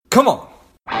Come on.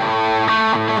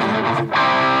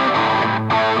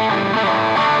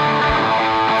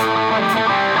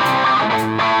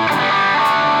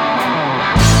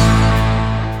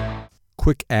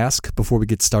 Quick ask before we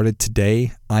get started.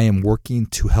 Today, I am working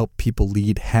to help people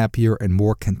lead happier and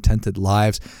more contented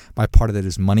lives. My part of that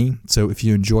is money. So if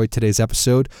you enjoyed today's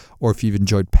episode or if you've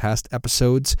enjoyed past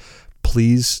episodes,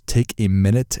 please take a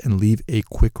minute and leave a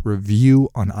quick review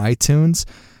on iTunes.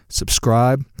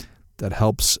 Subscribe. That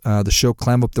helps the show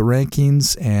climb up the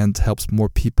rankings and helps more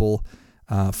people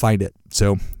find it.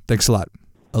 So thanks a lot.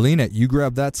 Alina, you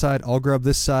grab that side, I'll grab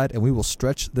this side, and we will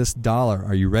stretch this dollar.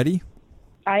 Are you ready?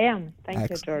 I am.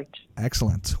 Thank you, George.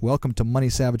 Excellent. Welcome to Money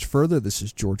Savage Further. This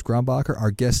is George Grombacher.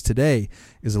 Our guest today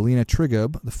is Alina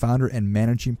Trigub, the founder and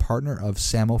managing partner of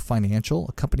Samo Financial,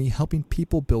 a company helping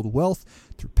people build wealth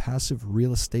through passive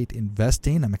real estate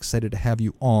investing. I'm excited to have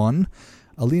you on.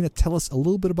 Alina, tell us a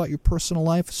little bit about your personal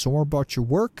life, some more about your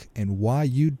work, and why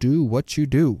you do what you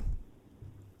do.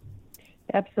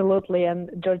 Absolutely.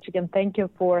 And George, again, thank you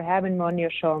for having me on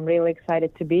your show. I'm really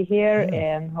excited to be here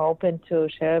and hoping to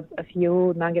share a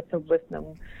few nuggets of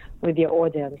wisdom with your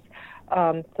audience.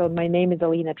 So my name is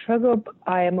Alina Trigub.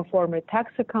 I am a former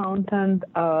tax accountant.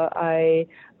 I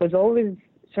was always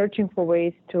searching for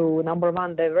ways to, number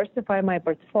one, diversify my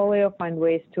portfolio, find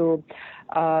ways to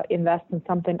invest in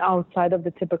something outside of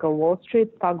the typical Wall Street,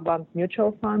 stock, bonds,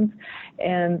 mutual funds.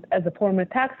 And as a former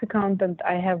tax accountant,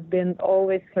 I have been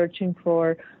always searching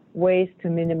for ways to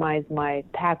minimize my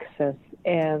taxes.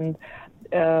 And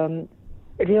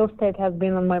real estate has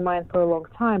been on my mind for a long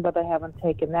time, but I haven't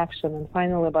taken action. And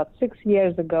finally, about 6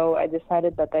 years ago, I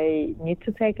decided that I need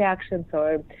to take action.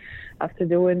 So after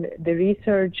doing the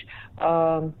research,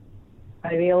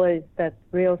 I realized that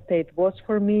real estate was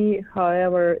for me.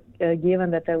 However, given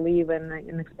that I live in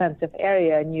an expensive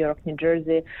area, New York, New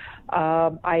Jersey,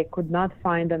 I could not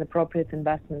find an appropriate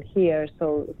investment here.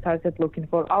 So started looking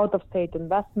for out-of-state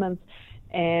investments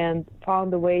and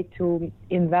found a way to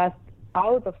invest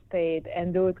out of state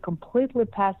and do it completely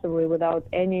passively without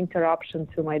any interruption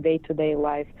to my day-to-day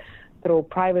life through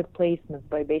private placements,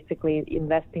 by basically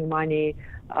investing money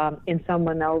in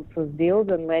someone else's deals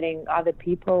and letting other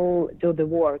people do the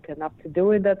work. And after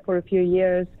doing that for a few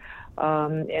years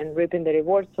and reaping the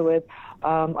rewards of it,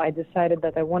 I decided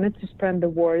that I wanted to spread the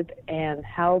word and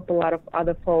help a lot of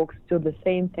other folks do the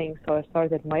same thing. So I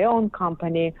started my own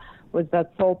company with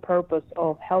that sole purpose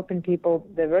of helping people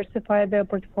diversify their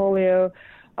portfolio,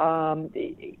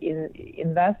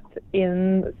 invest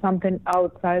in something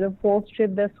outside of Wall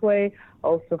Street this way,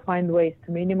 also find ways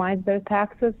to minimize their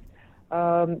taxes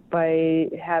by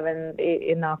having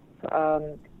enough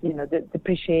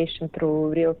depreciation through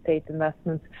real estate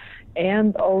investments,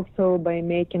 and also by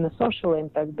making a social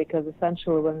impact, because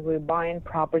essentially when we're buying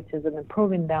properties and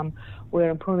improving them, we're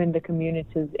improving the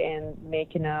communities and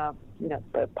making a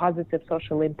positive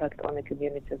social impact on the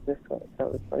communities this way.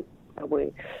 So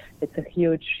it's a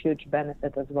huge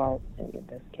benefit as well in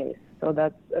this case. So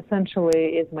that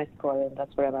essentially is my story, and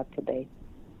that's where I'm at today.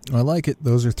 I like it.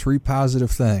 Those are three positive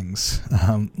things.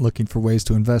 Looking for ways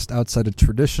to invest outside of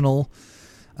traditional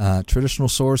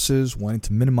sources, wanting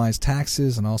to minimize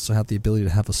taxes, and also have the ability to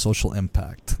have a social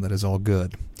impact. That is all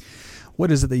good.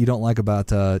 What is it that you don't like about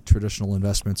traditional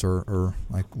investments or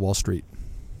like Wall Street?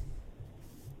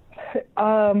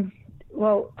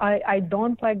 Well, I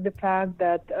don't like the fact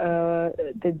that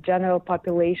the general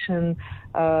population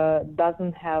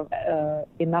doesn't have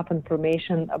enough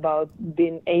information about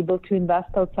being able to invest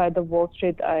outside of Wall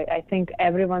Street. I think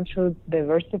everyone should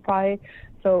diversify.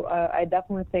 So I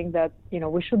definitely think that,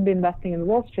 we should be investing in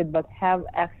Wall Street, but have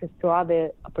access to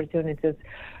other opportunities,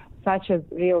 such as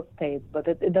real estate. But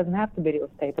it doesn't have to be real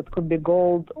estate. It could be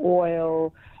gold,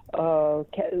 oil,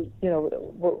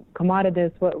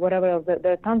 commodities, whatever else.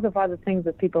 There are tons of other things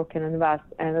that people can invest,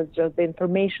 and it's just the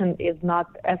information is not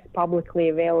as publicly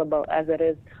available as it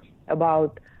is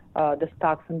about the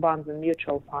stocks and bonds and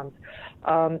mutual funds.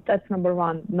 That's number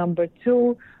one. Number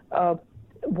two,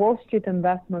 Wall Street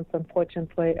investments,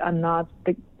 unfortunately, are not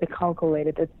the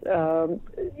calculated. It's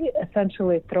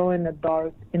essentially throwing the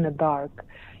dart in the dark.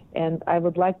 And I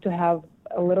would like to have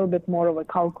a little bit more of a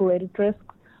calculated risk,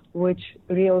 which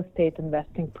real estate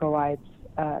investing provides.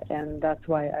 And that's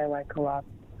why I like a lot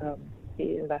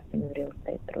investing in real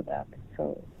estate through that.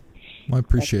 So I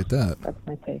appreciate that. That's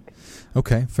my take.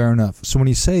 Okay, fair enough. So when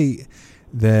you say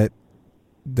that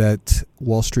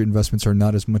Wall Street investments are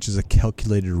not as much as a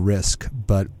calculated risk,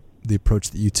 but the approach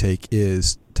that you take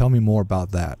is, tell me more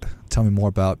about that. Tell me more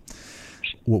about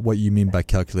what you mean by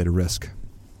calculated risk.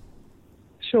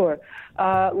 Sure.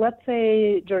 Let's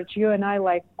say, George, you and I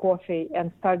like coffee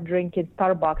and start drinking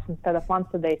Starbucks instead of once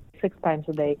a day, 6 times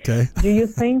a day. Okay. Do you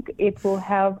think it will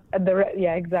have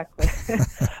yeah, exactly.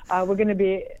 We're going to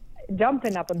be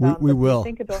jumping up and down. We will. Do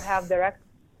you think it will have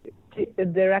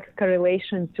direct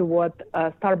correlation to what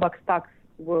Starbucks stock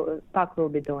will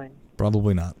be doing?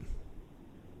 Probably not.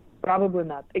 Probably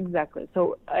not. Exactly.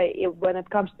 So when it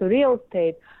comes to real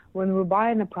estate, when we're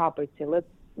buying a property, let's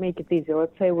make it easy.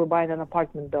 Let's say we're buying an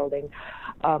apartment building.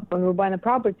 When we're buying a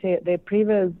property, the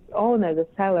previous owner, the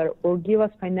seller, will give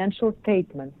us financial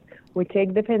statements. We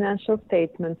take the financial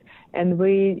statements and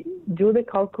we do the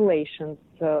calculations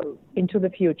into the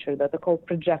future that are called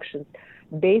projections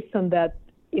based on that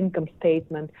income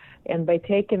statement, and by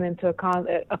taking into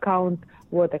account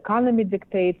what economy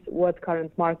dictates, what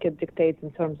current market dictates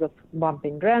in terms of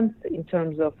bumping rents, in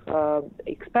terms of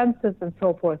expenses and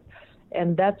so forth.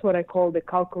 And that's what I call the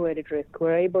calculated risk.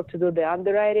 We're able to do the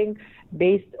underwriting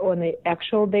based on the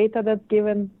actual data that's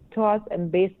given to us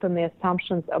and based on the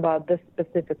assumptions about this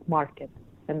specific market.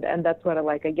 And that's what I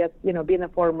like. I guess, being a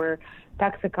former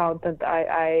tax accountant,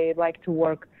 I like to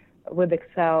work with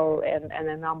Excel and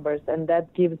the numbers, and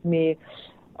that gives me,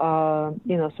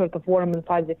 sort of warm and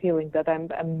fuzzy feeling that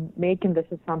I'm making this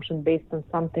assumption based on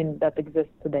something that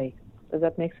exists today. Does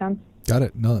that make sense? Got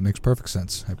it. No, that makes perfect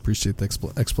sense. I appreciate the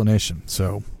explanation.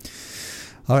 So,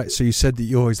 all right. So you said that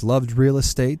you always loved real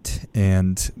estate,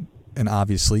 and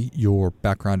obviously your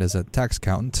background as a tax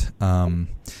accountant.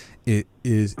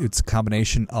 It's a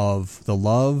combination of the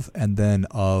love and then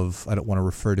of, I don't want to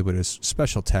refer to it as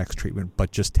special tax treatment,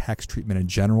 but just tax treatment in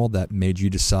general that made you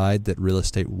decide that real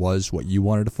estate was what you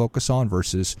wanted to focus on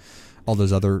versus all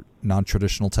those other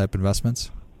non-traditional type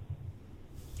investments?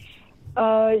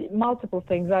 Multiple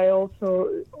things. I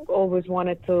also always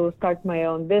wanted to start my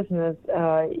own business,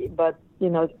 but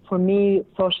for me,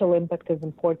 social impact is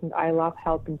important. I love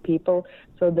helping people,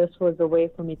 so this was a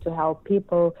way for me to help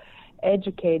people,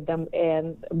 educate them,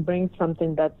 and bring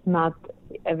something that's not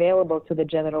available to the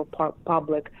general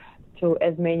public to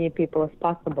as many people as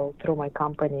possible through my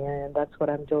company, and that's what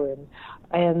I'm doing.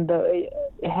 And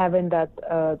having that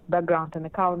background in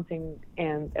accounting,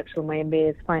 and actually my MBA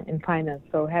is in finance,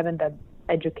 so having that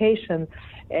education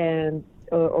and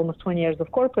almost 20 years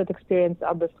of corporate experience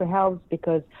obviously helps,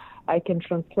 because I can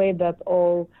translate that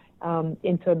all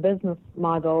into a business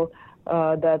model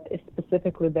that is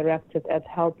specifically directed at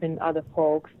helping other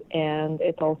folks, and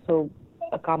it also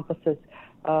encompasses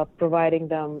providing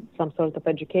them some sort of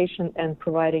education and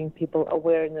providing people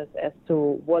awareness as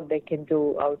to what they can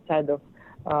do outside of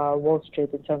Wall Street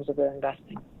in terms of their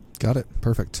investing. Got it.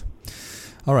 Perfect.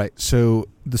 All right. So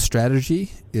the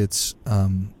strategy, it's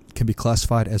can be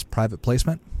classified as private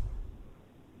placement?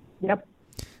 Yep.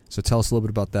 So tell us a little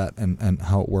bit about that and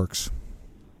how it works.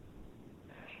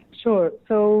 Sure.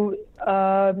 So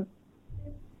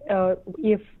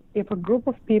if a group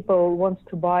of people wants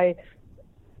to buy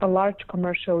a large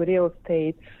commercial real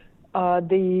estate,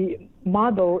 the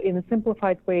model in a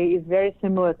simplified way is very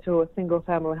similar to a single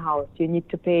family house. You need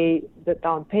to pay the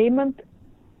down payment,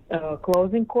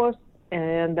 closing costs,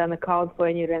 and then account for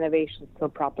any renovations to a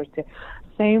property.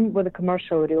 Same with the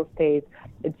commercial real estate.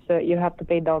 It's you have to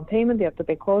pay down payment, you have to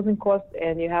pay closing costs,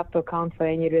 and you have to account for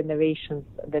any renovations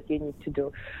that you need to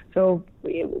do. So,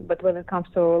 but when it comes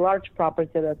to a large property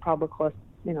that probably costs,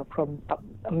 from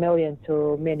 $1 million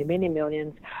to many, many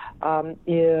millions,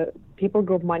 people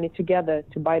group money together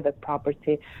to buy that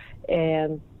property.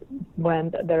 And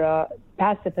when there are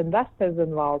passive investors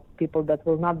involved, people that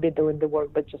will not be doing the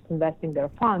work but just investing their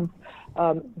funds,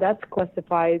 that's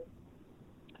classified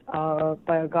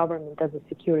by a government as a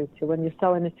security. When you're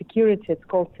selling a security, it's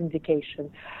called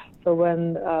syndication. So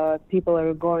when people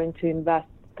are going to invest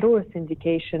through a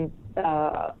syndication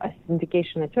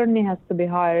attorney has to be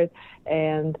hired,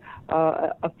 and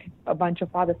a bunch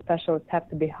of other specialists have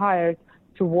to be hired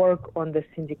to work on the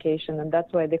syndication, and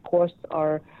that's why the costs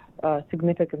are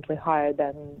significantly higher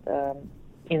than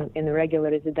in regular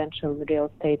residential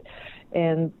real estate.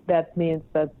 And that means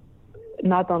that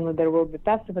not only there will be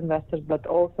passive investors, but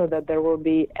also that there will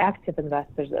be active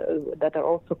investors that are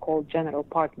also called general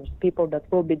partners, people that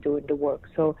will be doing the work.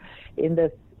 So in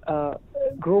this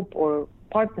group or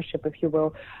partnership, if you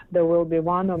will, there will be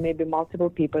one or maybe multiple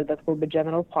people that will be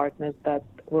general partners that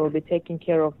will be taking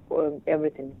care of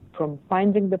everything from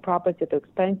finding the property to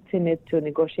expensing it to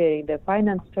negotiating the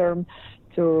finance term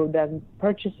to then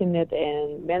purchasing it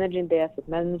and managing the asset,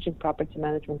 managing property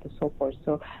management and so forth.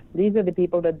 So these are the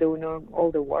people that do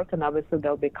all the work, and obviously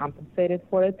they'll be compensated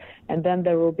for it. And then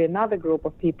there will be another group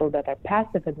of people that are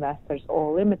passive investors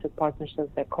or limited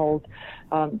partnerships, they're called,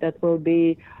 that will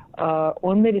be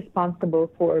only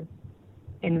responsible for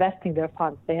investing their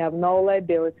funds. They have no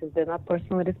liabilities. They're not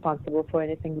personally responsible for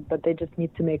anything, but they just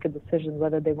need to make a decision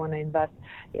whether they want to invest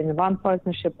in one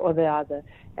partnership or the other,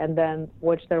 and then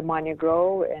watch their money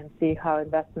grow and see how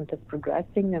investment is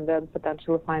progressing, and then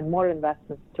potentially find more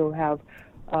investments to have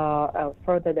a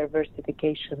further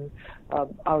diversification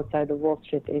outside of Wall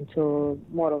Street into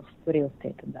more of real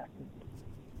estate investment.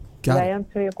 Did I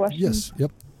answer your question? Yes.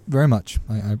 Yep. Very much.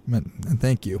 I meant, and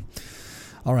thank you.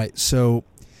 All right. So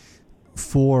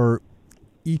for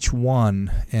each one,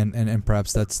 and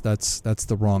perhaps that's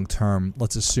the wrong term.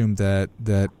 Let's assume that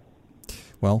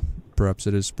well, perhaps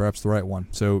it is perhaps the right one.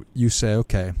 So you say,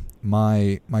 okay,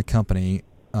 my company,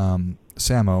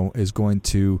 Samo, is going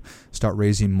to start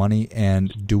raising money,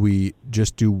 and do we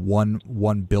just do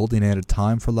one building at a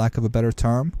time, for lack of a better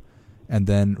term, and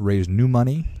then raise new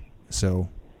money? So.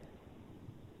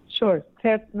 Sure.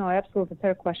 No, absolutely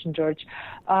fair question, George.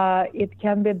 It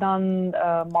can be done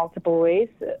multiple ways.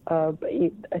 A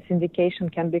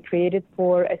syndication can be created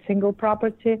for a single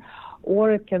property, or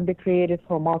it can be created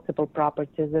for multiple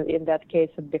properties. In that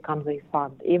case, it becomes a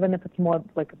fund. Even if it's more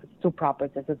like if it's two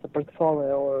properties, it's a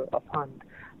portfolio or a fund.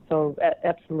 So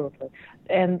absolutely.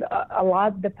 And a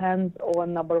lot depends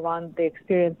on, number one, the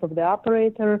experience of the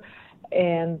operator,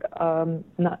 and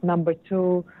number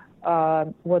two,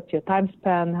 what's your time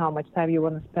span, how much time you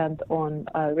want to spend on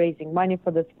raising money for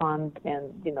this fund,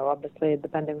 and obviously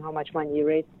depending on how much money you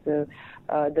raise, the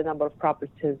number of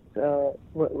properties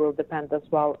will depend as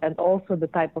well, and also the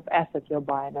type of asset you're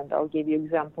buying. And I'll give you an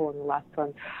example on the last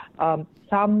one.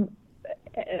 Some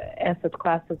asset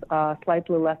classes are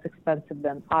slightly less expensive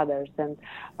than others, and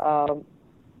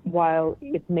while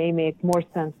it may make more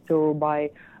sense to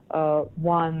buy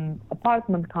one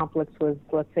apartment complex with,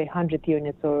 let's say, 100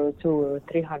 units or 200 or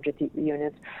 300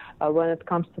 units. When it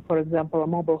comes to, for example, a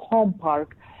mobile home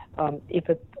park, if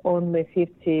it's only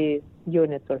 50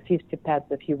 units or 50 pets,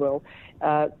 if you will,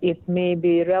 it may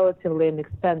be relatively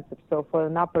inexpensive. So for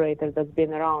an operator that's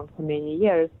been around for many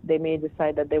years, they may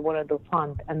decide that they want to do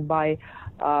fund and buy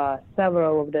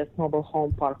several of these mobile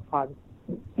home parks,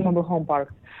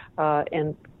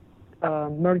 and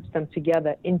merge them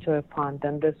together into a fund,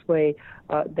 and this way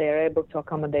they are able to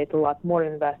accommodate a lot more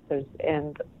investors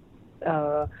and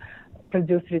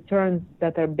produce returns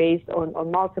that are based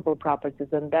on multiple properties,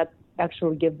 and that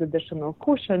actually gives additional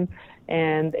cushion,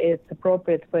 and it's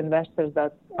appropriate for investors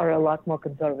that are a lot more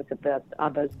conservative than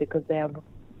others, because they have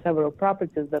several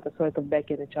properties that are sort of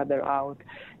backing each other out,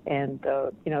 and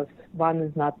one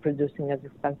is not producing as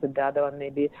expensive as the other one,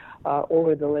 maybe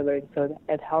over delivering, so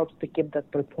it helps to keep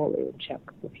that portfolio in check,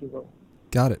 if you will.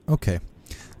 Got it. Okay.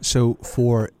 So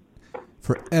for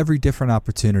every different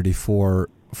opportunity for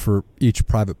each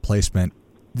private placement,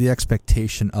 the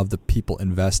expectation of the people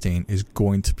investing is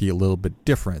going to be a little bit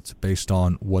different based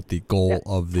on what the goal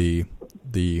of the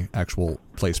actual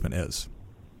placement is.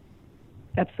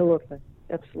 Absolutely.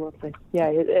 Yeah,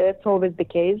 it's always the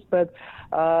case, but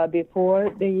before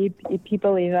the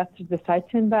investors decide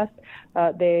to invest,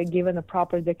 they're given a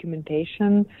proper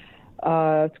documentation.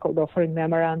 It's called offering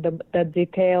memorandum that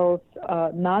details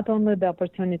not only the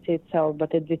opportunity itself,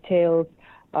 but it details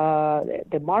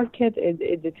the market.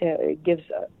 It gives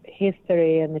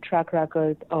history and the track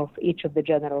record of each of the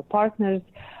general partners.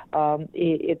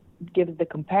 It gives the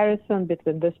comparison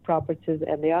between these properties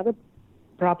and the other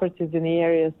properties in the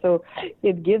area. So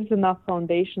it gives enough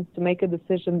foundations to make a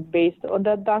decision based on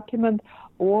that document,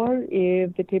 or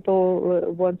if the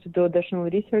people want to do additional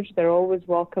research, they're always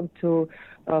welcome to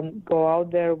go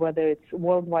out there, whether it's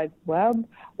World Wide Web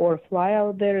or fly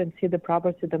out there and see the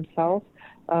property themselves.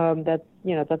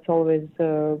 That's always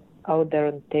out there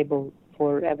on the table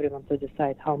for everyone to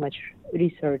decide how much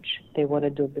research they want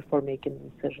to do before making a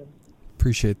decision.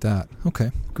 Appreciate that. Okay,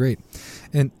 great.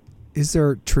 And is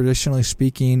there, traditionally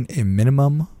speaking, a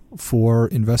minimum for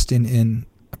investing in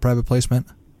a private placement?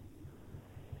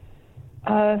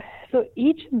 So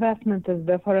each investment is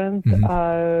different.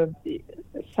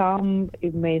 Some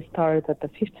it may start at the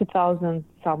 50,000.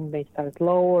 Some may start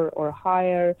lower or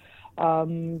higher.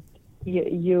 For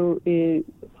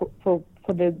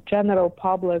the general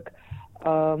public,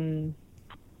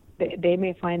 they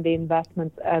may find the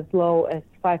investments as low as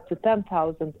 5,000 to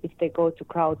 10,000 if they go to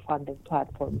crowdfunding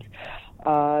platforms.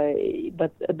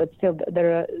 But still,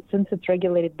 since it's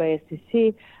regulated by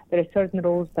SEC, there are certain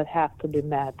rules that have to be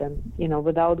met. And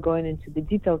without going into the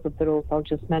details of the rules, I'll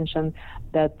just mention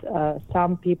that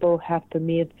some people have to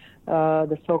meet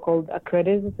the so-called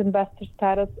accredited investor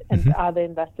status, and other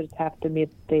investors have to meet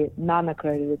the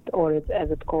non-accredited, or as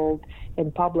it's called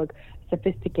in public,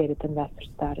 sophisticated investor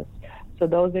status. So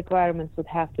those requirements would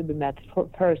have to be met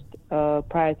first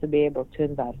prior to be able to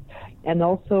invest. And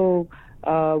also,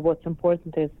 what's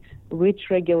important is which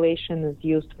regulation is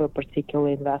used for a particular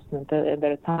investment.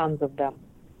 There are tons of them.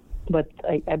 But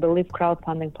I believe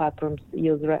crowdfunding platforms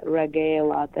use Reg A a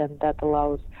lot, and that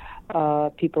allows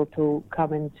people to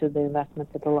come into the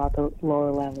investments at a lot of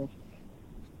lower levels.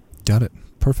 Got it.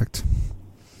 Perfect.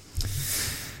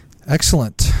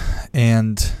 Excellent.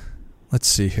 And let's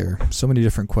see here. So many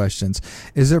different questions.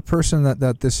 Is there a person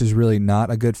that this is really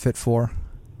not a good fit for?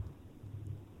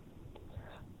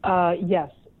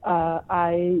 Yes.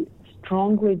 I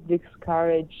strongly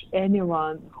discourage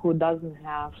anyone who doesn't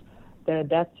have their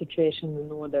debt situation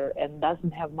in order and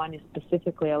doesn't have money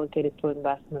specifically allocated to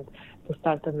investment to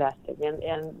start investing.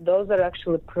 And those are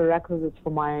actually prerequisites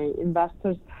for my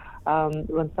investors.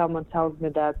 When someone tells me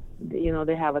that,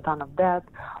 they have a ton of debt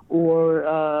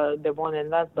or they want to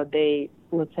invest, but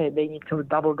let's say they need to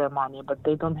double their money, but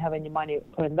they don't have any money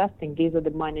for investing. These are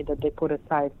the money that they put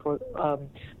aside for,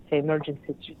 say,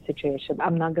 emergency situation.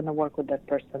 I'm not going to work with that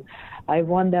person. I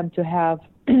want them to have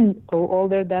all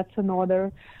their debts in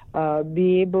order,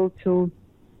 be able to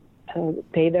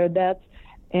pay their debts,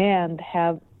 and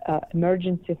have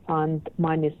emergency fund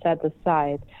money set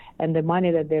aside. And the money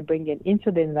that they're bringing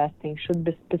into the investing should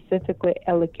be specifically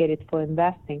allocated for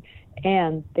investing.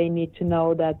 And they need to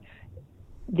know that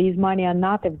these money are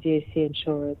not FDIC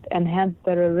insured, and hence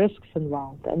there are risks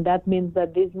involved. And that means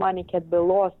that this money can be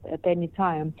lost at any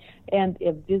time. And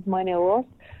if this money is lost,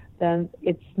 then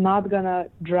it's not going to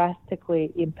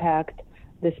drastically impact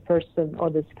this person or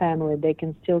this family. They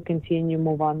can still continue,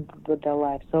 move on with their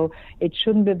life. So it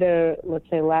shouldn't be their, let's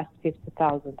say, last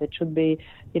 $50,000. It should be,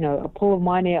 a pool of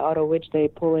money out of which they're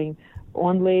pulling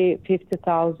only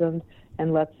 $50,000,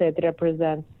 and let's say it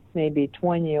represents maybe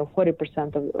 20 or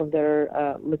 40% of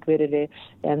their liquidity,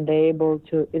 and they're able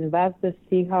to invest this,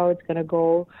 see how it's going to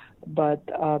go, but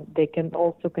they can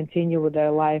also continue with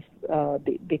their life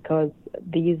because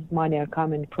these money are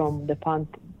coming from the fund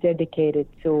dedicated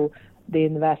to the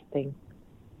investing.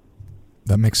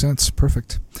 That makes sense.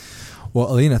 Perfect.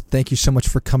 Well, Alina, thank you so much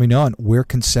for coming on. Where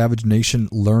can Savage Nation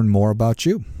learn more about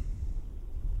you?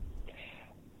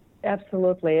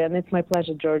 Absolutely, and it's my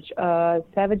pleasure, George.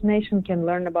 Savage Nation can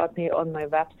learn about me on my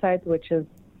website, which is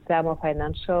Samo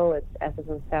Financial. It's S as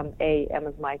in Sam, A, M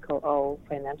as Michael, O,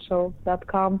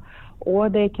 financial.com. Or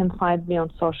they can find me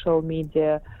on social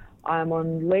media. I'm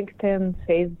on LinkedIn,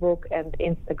 Facebook, and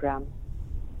Instagram.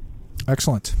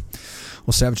 Excellent.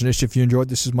 Well, Savage Nation, if you enjoyed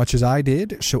this as much as I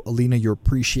did, show Alina your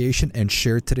appreciation and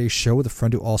share today's show with a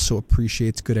friend who also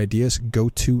appreciates good ideas. Go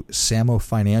to Samo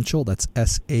Financial. That's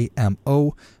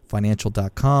SAMO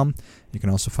financial.com. You can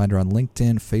also find her on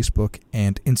LinkedIn, Facebook,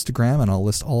 and Instagram, and I'll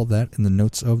list all of that in the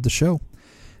notes of the show.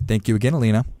 Thank you again,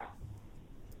 Alina.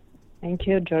 Thank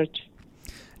you, George.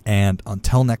 And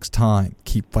until next time,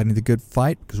 keep fighting the good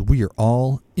fight because we are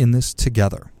all in this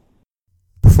together.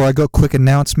 Before I go, quick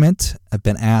announcement. I've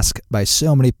been asked by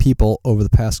so many people over the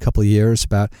past couple of years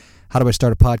about how do I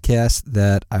start a podcast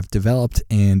that I've developed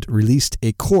and released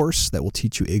a course that will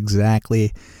teach you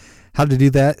exactly how to do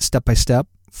that step by step,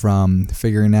 from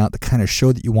figuring out the kind of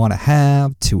show that you want to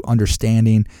have to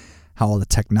understanding how all the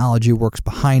technology works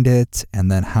behind it,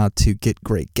 and then how to get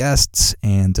great guests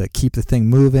and keep the thing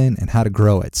moving and how to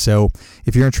grow it. So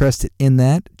if you're interested in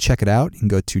that, check it out. You can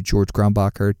go to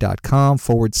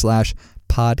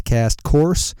georgegrombacher.com/podcast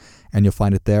course, and you'll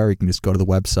find it there. You can just go to the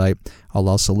website. I'll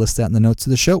also list that in the notes of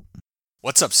the show.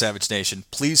 What's up, Savage Nation?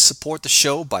 Please support the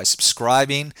show by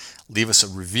subscribing, leave us a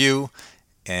review,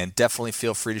 and definitely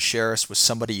feel free to share us with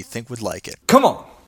somebody you think would like it. Come on.